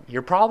something.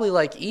 You're probably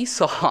like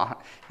Esau.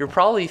 You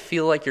probably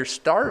feel like you're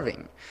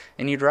starving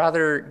and you'd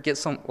rather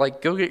get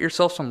go get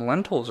yourself some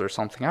lentils or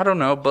something. I don't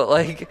know, but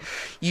like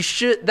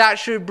that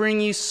should bring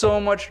you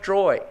so much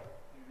joy.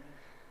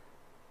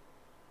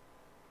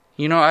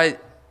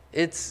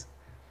 It's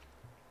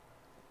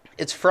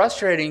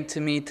frustrating to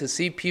me to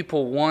see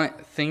people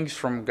want things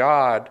from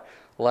God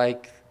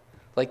like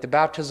the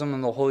baptism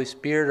in the Holy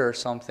Spirit or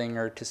something,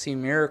 or to see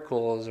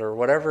miracles or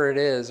whatever it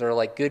is, or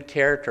like good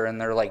character, and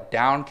they're like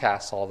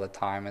downcast all the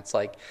time. It's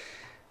like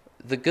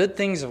the good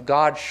things of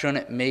God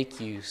shouldn't make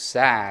you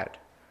sad.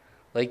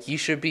 Like you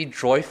should be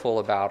joyful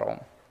about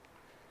them.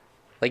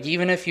 Like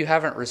even if you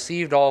haven't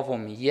received all of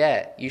them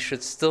yet, you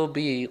should still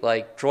be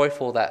like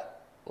joyful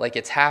that like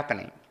it's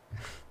happening.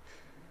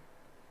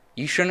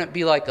 You shouldn't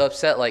be like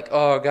upset like,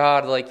 oh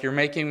God, like you're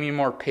making me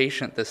more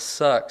patient. This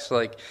sucks.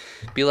 Like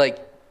be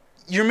like,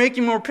 you're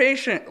making more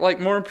patient.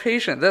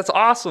 That's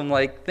awesome.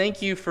 Like,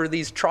 thank you for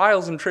these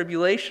trials and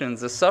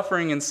tribulations, the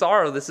suffering and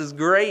sorrow. This is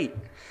great.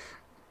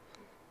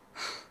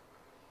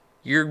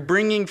 You're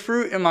bringing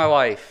fruit in my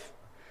life.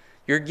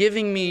 You're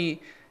giving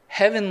me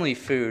heavenly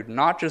food,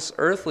 not just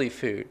earthly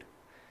food.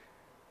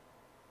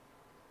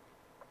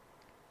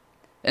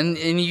 And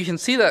you can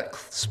see that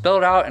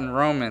spelled out in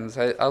Romans.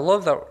 I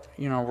love that,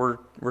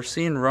 we're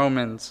seeing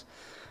Romans.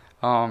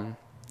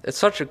 It's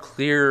such a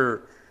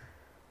clear,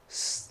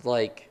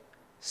 like,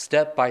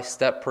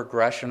 step-by-step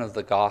progression of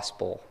the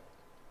gospel.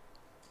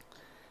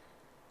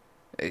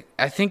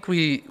 I think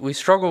we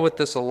struggle with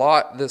this a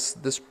lot,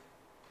 this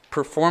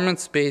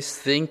performance-based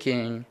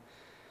thinking.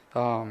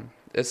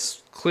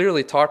 It's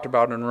clearly talked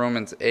about in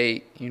Romans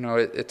 8.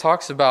 It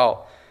talks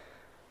about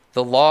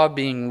the law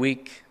being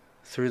weak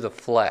through the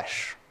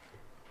flesh.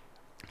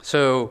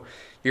 So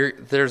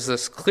there's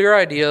this clear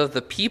idea of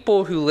the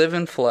people who live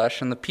in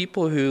flesh and the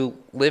people who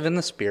live in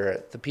the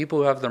Spirit, the people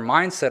who have their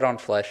mindset on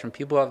flesh and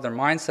people who have their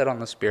mindset on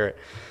the Spirit.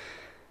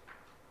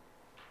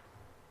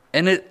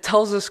 And it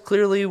tells us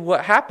clearly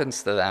what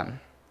happens to them.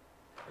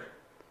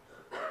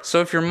 So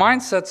if your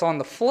mindset's on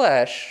the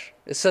flesh,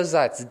 it says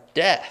that's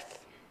death.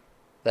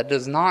 That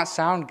does not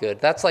sound good.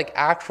 That's like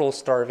actual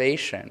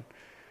starvation.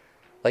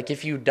 Like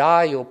if you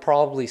die, you'll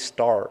probably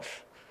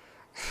starve.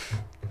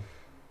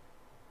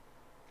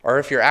 Or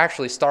if you're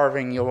actually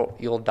starving,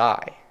 you'll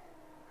die.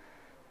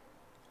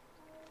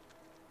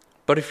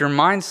 But if your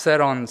mind's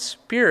set on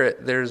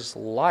Spirit, there's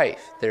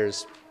life,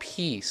 there's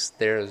peace,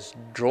 there's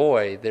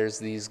joy, there's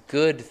these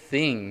good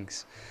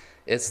things.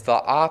 It's the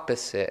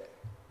opposite.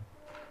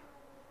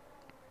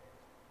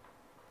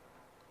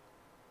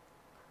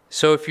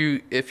 So if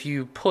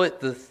you put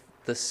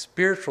the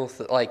spiritual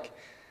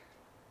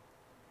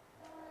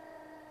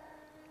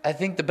I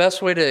think the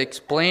best way to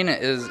explain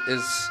it is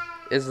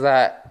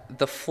that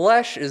the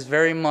flesh is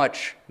very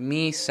much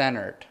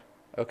me-centered,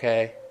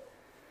 okay?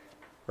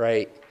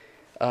 Right?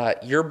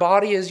 Your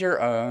body is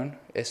your own.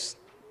 It's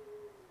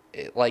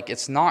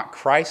not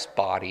Christ's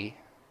body,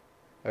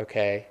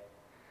 okay?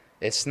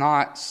 It's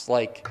not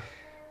like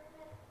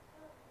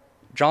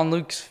John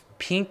Luke's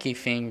pinky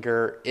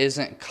finger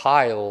isn't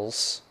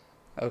Kyle's,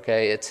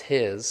 okay? It's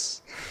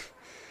his,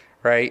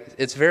 right?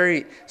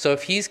 So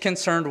if he's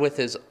concerned with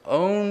his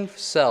own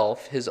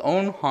self, his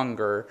own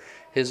hunger,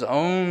 his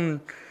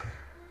own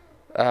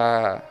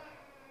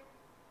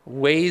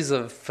ways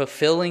of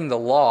fulfilling the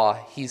law,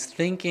 he's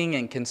thinking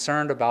and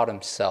concerned about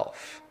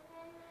himself.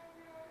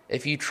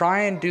 If you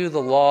try and do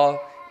the law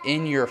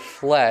in your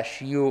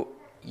flesh, you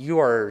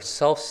are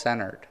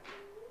self-centered.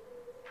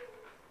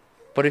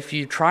 But if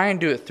you try and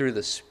do it through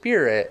the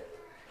Spirit,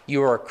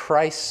 you are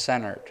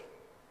Christ-centered.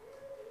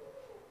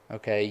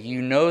 Okay,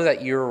 you know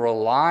that you're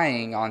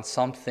relying on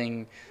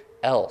something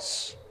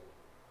else.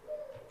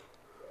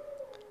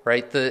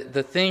 Right?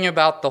 The thing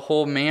about the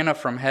whole manna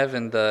from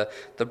heaven, the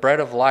bread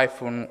of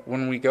life,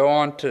 when we go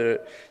on to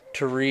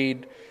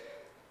read,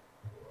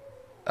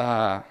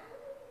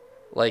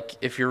 like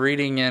if you're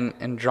reading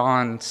in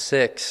John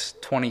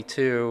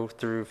 6:22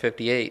 through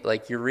 58,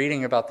 like you're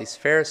reading about these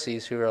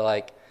Pharisees who are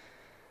like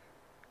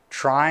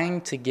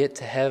trying to get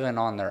to heaven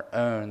on their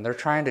own. They're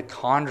trying to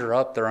conjure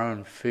up their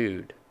own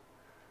food.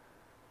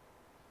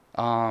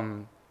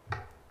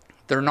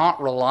 They're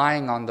not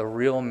relying on the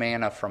real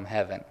manna from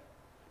heaven.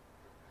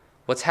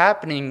 What's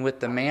happening with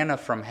the manna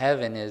from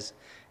heaven is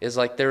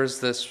like there's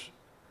this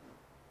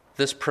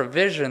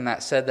provision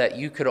that said that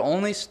you could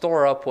only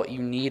store up what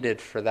you needed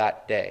for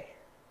that day.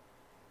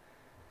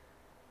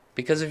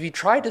 Because if you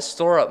tried to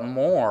store up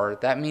more,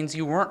 that means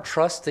you weren't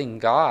trusting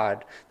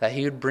God that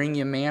He would bring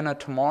you manna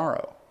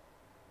tomorrow.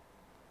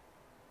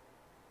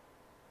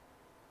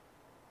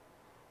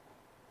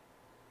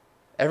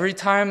 Every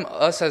time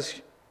us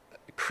as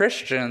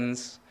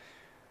Christians,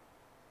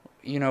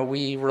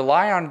 we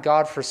rely on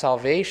God for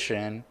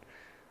salvation,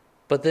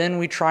 but then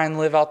we try and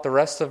live out the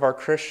rest of our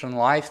Christian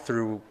life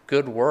through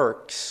good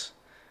works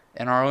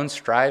and our own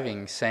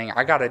striving, saying,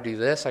 I got to do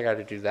this, I got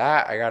to do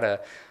that, I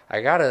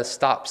got to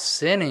stop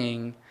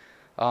sinning,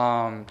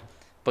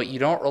 but you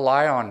don't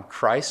rely on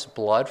Christ's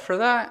blood for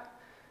that.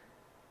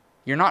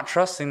 You're not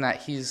trusting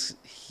that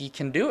He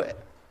can do it.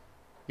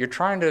 You're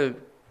trying to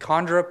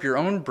conjure up your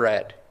own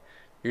bread.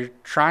 You're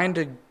trying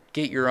to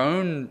get your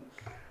own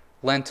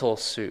lentil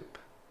soup.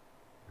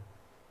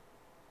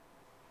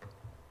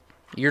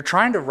 You're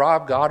trying to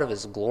rob God of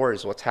His glory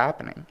is what's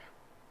happening.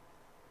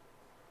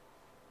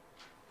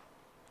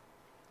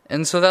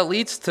 And so that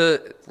leads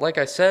to, like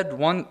I said,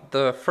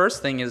 the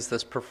first thing is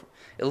this,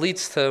 it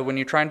leads to, when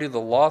you try and do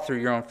the law through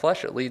your own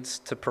flesh, it leads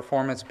to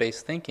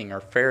performance-based thinking or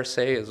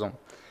Pharisaism,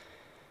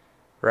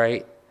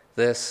 right?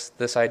 This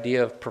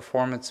idea of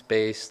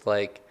performance-based,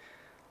 like,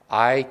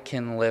 I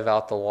can live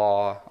out the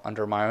law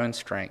under my own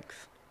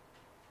strength.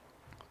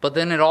 But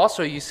then it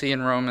also, you see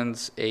in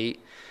Romans 8,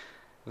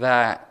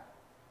 that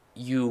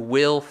you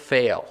will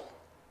fail.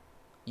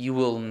 You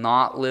will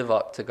not live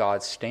up to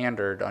God's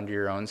standard under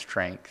your own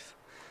strength.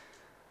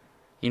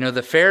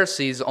 The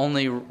Pharisees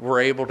only were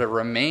able to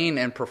remain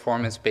in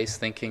performance-based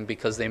thinking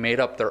because they made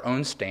up their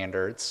own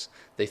standards.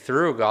 They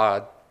threw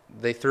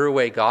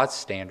away God's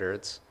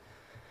standards.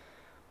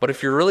 But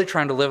if you're really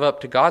trying to live up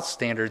to God's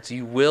standards,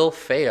 you will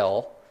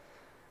fail.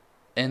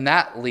 And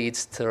that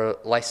leads to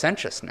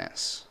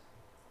licentiousness,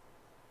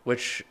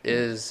 which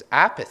is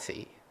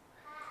apathy.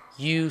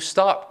 You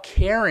stop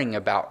caring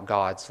about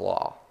God's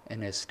law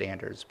and His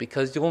standards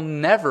because you'll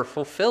never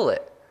fulfill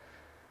it.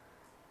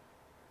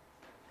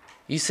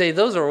 You say,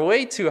 those are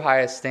way too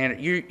high a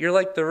standard. You're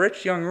like the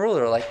rich young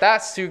ruler, like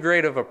that's too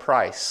great of a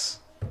price.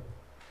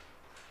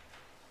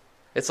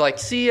 It's like,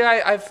 see,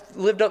 I've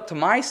lived up to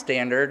my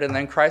standard, and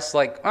then Christ's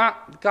like,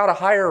 got a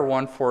higher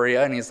one for you.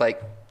 And He's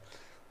like,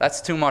 that's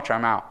too much,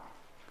 I'm out.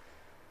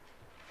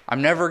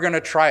 I'm never going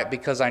to try it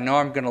because I know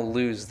I'm going to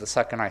lose the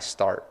second I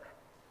start.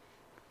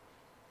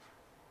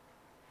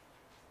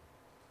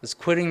 It's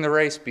quitting the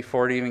race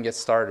before it even gets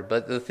started.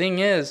 But the thing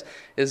is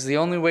the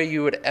only way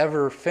you would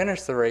ever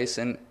finish the race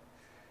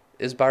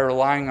is by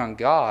relying on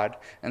God,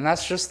 and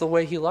that's just the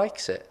way He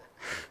likes it.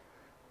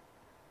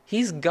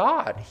 He's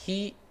God.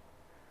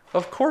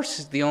 Of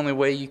course, the only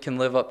way you can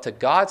live up to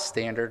God's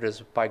standard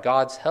is by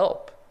God's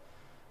help.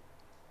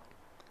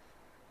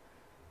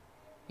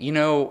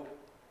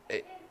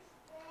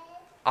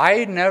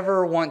 I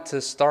never want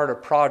to start a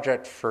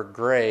project for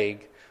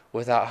Greg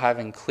without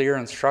having clear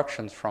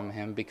instructions from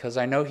him because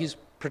I know he's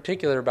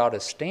particular about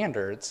his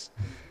standards.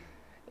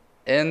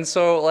 And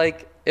so,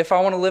 if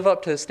I want to live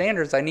up to his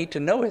standards, I need to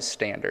know his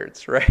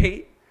standards,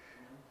 right?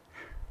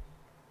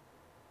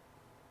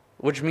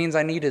 Which means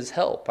I need his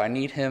help. I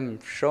need him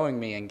showing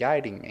me and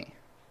guiding me.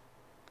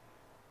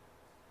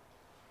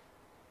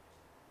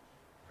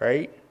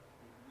 Right?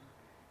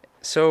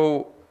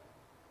 So,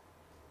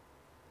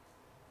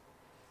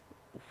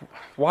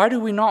 why do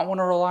we not want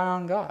to rely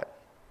on God?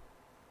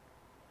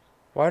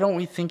 Why don't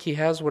we think He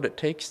has what it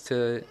takes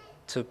to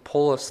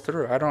pull us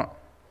through?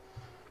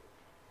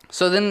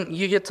 So then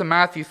you get to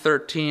Matthew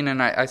 13,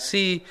 and I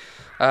see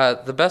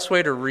the best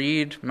way to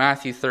read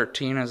Matthew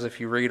 13 is if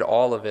you read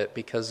all of it,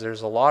 because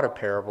there's a lot of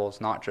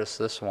parables, not just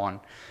this one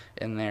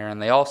in there,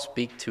 and they all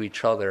speak to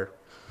each other.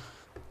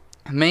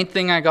 The main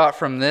thing I got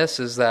from this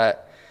is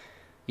that,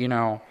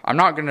 I'm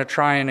not going to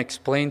try and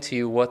explain to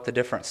you what the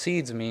different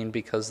seeds mean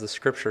because the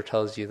Scripture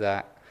tells you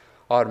that.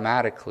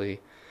 automatically.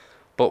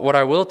 But what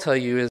I will tell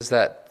you is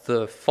that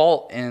the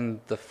fault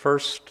in the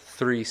first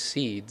 3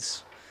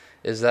 seeds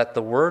is that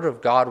the word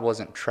of God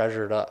wasn't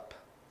treasured up.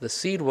 The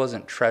seed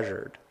wasn't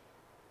treasured.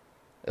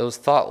 It was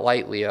thought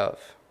lightly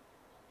of.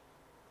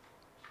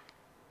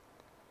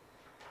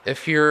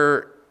 If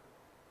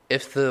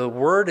the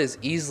word is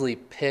easily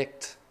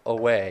picked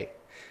away,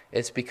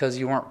 it's because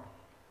you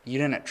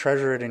didn't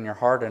treasure it in your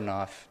heart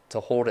enough to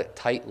hold it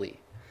tightly.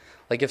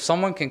 Like if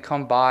someone can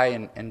come by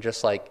and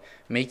just like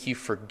make you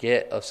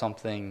forget of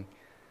something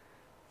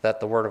that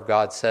the word of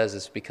God says,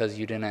 it's because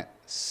you didn't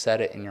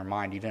set it in your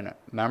mind. You didn't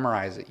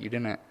memorize it. You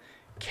didn't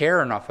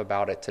care enough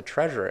about it to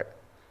treasure it.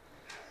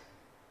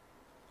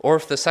 Or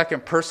if the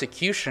second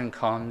persecution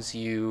comes,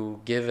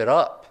 you give it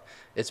up.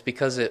 It's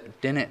because it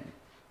didn't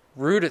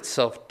root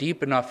itself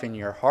deep enough in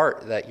your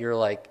heart that you're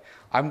like,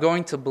 I'm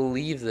going to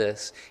believe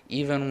this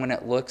even when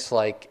it looks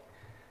like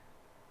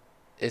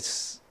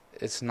it's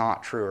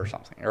not true or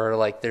something. Or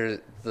like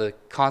the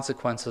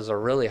consequences are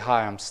really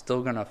high. I'm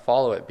still going to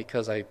follow it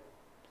because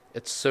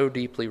it's so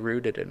deeply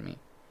rooted in me.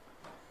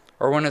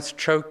 Or when it's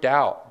choked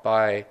out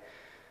by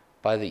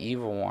the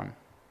evil one,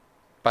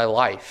 by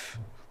life.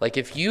 Like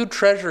if you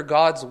treasure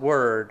God's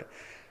word,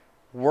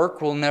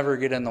 work will never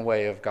get in the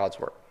way of God's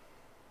word.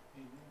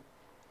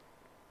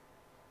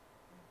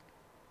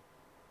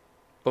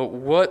 But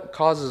what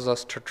causes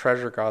us to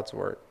treasure God's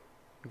word?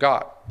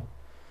 God,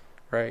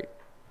 right?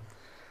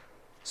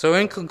 So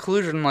in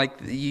conclusion, like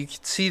you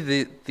can see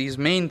these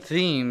main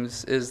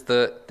themes is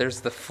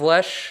there's the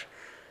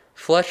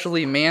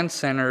fleshly,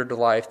 man-centered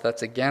life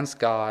that's against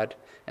God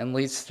and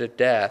leads to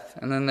death.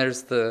 And then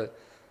there's the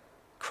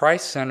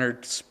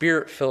Christ-centered,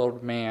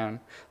 spirit-filled man,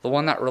 the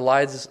one that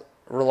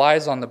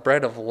relies on the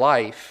bread of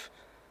life,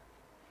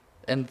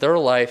 and their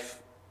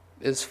life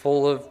is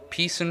full of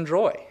peace and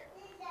joy.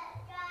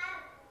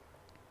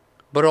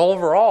 But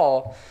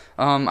overall,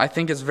 I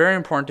think it's very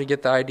important to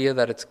get the idea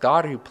that it's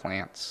God who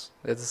plants.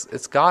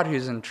 It's God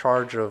who's in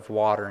charge of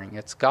watering.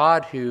 It's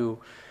God who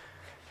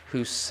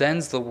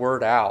sends the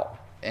word out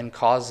and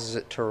causes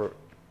it to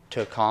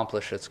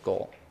accomplish its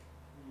goal.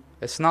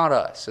 It's not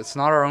us. It's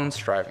not our own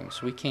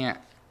strivings. We can't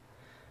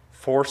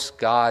force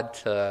God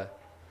to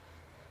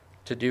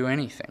do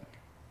anything.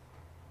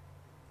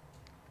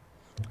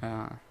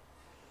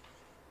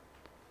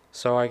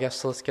 So I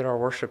guess let's get our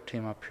worship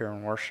team up here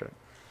and worship.